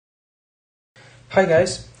Hi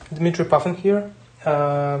guys, Dmitry Puffin here.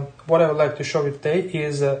 What I would like to show you today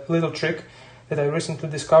is a little trick that I recently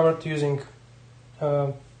discovered using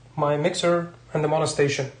my mixer and the mono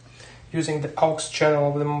station, using the aux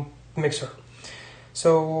channel of the mixer.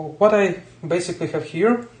 So what I basically have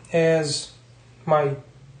here is my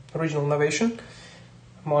original Novation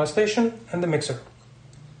mono station and the mixer.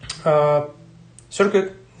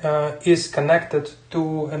 Circuit is connected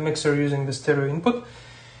to a mixer using the stereo input.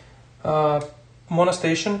 Mono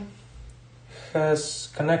station has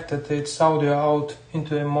connected its audio out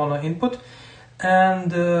into a mono input,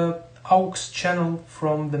 and the aux channel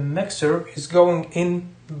from the mixer is going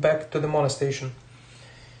in back to the mono station.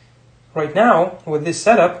 Right now, with this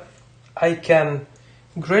setup, I can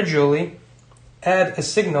gradually add a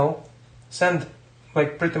signal, send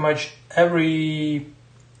like pretty much every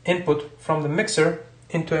input from the mixer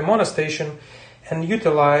into a mono station, and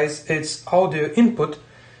utilize its audio input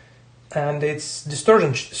and its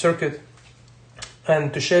distortion circuit,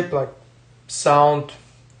 and to shape like sound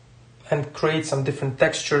and create some different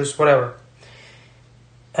textures, whatever.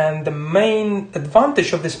 And the main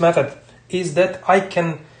advantage of this method is that I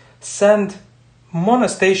can send mono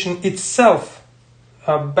station itself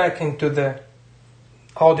back into the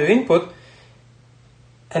audio input,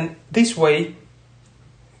 and this way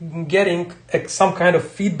getting some kind of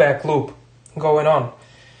feedback loop going on.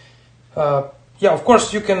 Yeah, of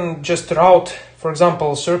course you can just route, for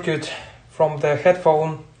example, circuit from the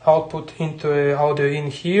headphone output into a audio in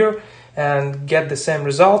here and get the same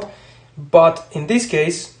result, but in this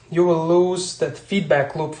case you will lose that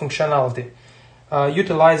feedback loop functionality.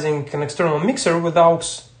 Utilizing an external mixer with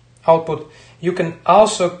aux output, you can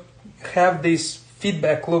also have this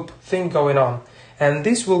feedback loop thing going on, and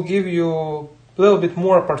this will give you a little bit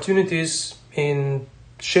more opportunities in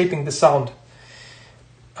shaping the sound.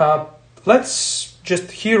 Let's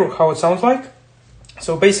just hear how it sounds like.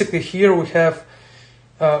 So basically here we have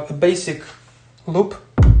a basic loop,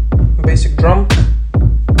 basic drum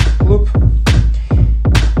loop,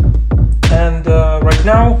 and right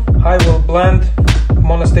now I will blend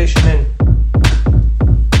mono station in.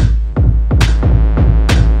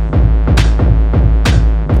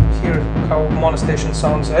 Hear how mono station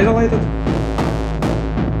sounds isolated.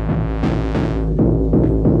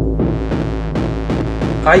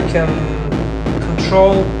 I can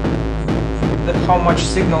control how much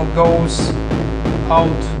signal goes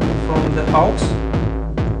out from the aux,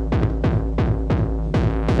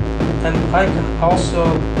 and I can also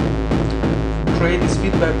create this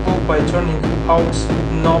feedback loop by turning aux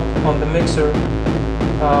knob on the mixer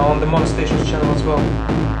on the mono station channel as well.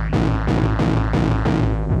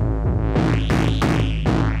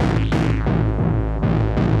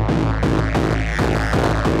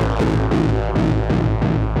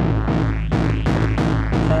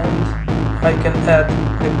 I can add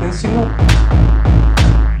the clean signal.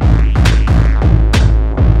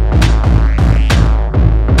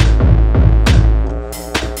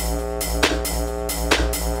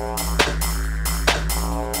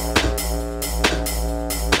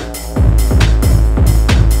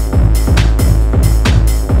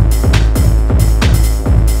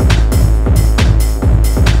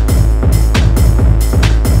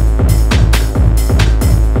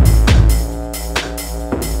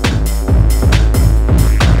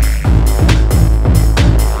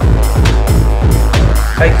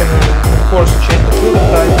 I can, of course, change the filter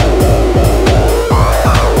type.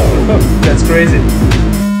 Oh, that's crazy.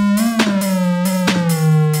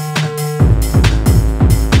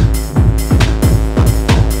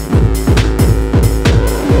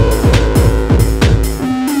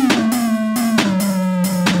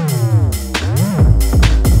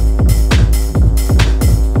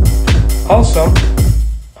 Also,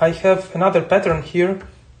 I have another pattern here,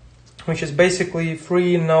 which is basically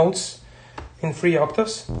 3 notes in 3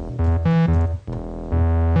 octaves,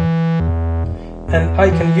 and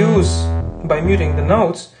I can use, by muting the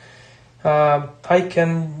notes, I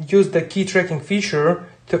can use the Keytracking feature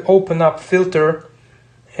to open up filter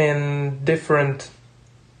in different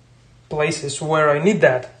places where I need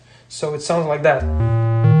that, so it sounds like that.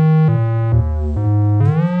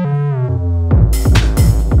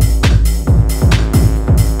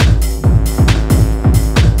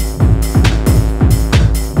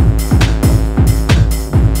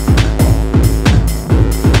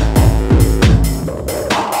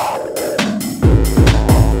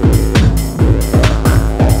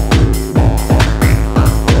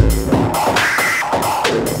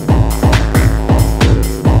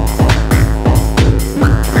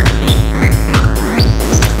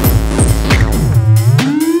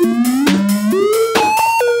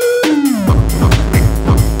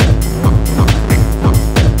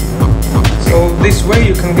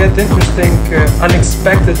 can get interesting,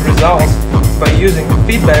 unexpected results by using the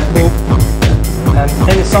feedback loop and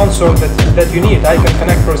any sound source that you need. I can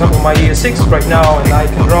connect, for example, my ES6 right now, and I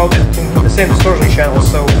can route it into the same distortion channel,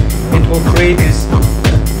 so it will create this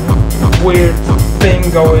weird thing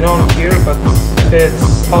going on here, but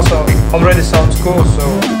it's also already sounds cool, so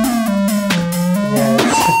yeah.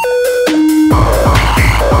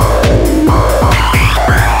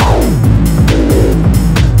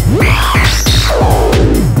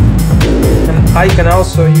 And I can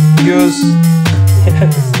also use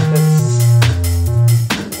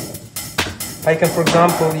I can, for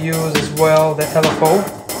example, use as well the LFO.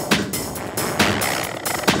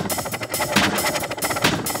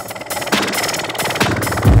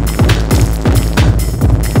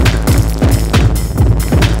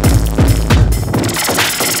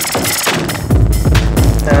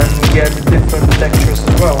 And get different textures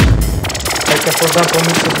as well. I can, for example,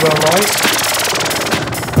 mix as well noise.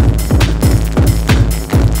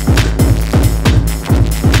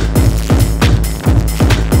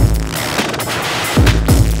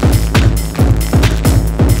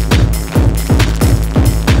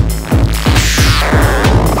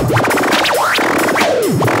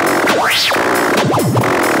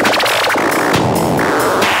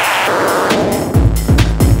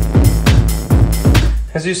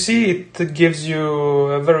 As you see, it gives you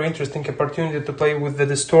a very interesting opportunity to play with the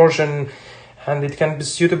distortion, and it can be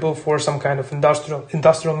suitable for some kind of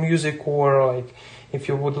industrial music, or like if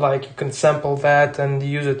you would like, you can sample that and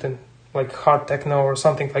use it in like hard techno or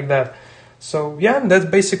something like that. So yeah, that's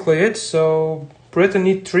basically it. So pretty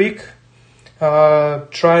neat trick.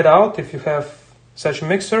 Try it out if you have such a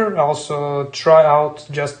mixer. Also try out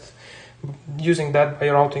just using that by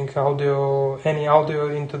routing any audio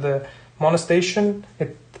into the Mono Station.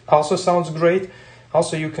 It also sounds great.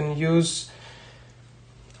 Also, you can use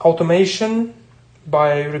automation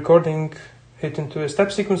by recording it into a step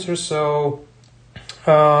sequencer, so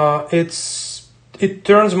it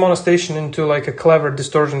turns Mono Station into like a clever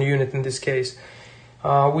distortion unit in this case,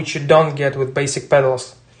 which you don't get with basic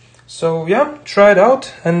pedals. So yeah, try it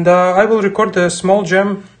out, and I will record a small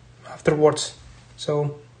jam afterwards,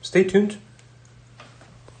 so stay tuned.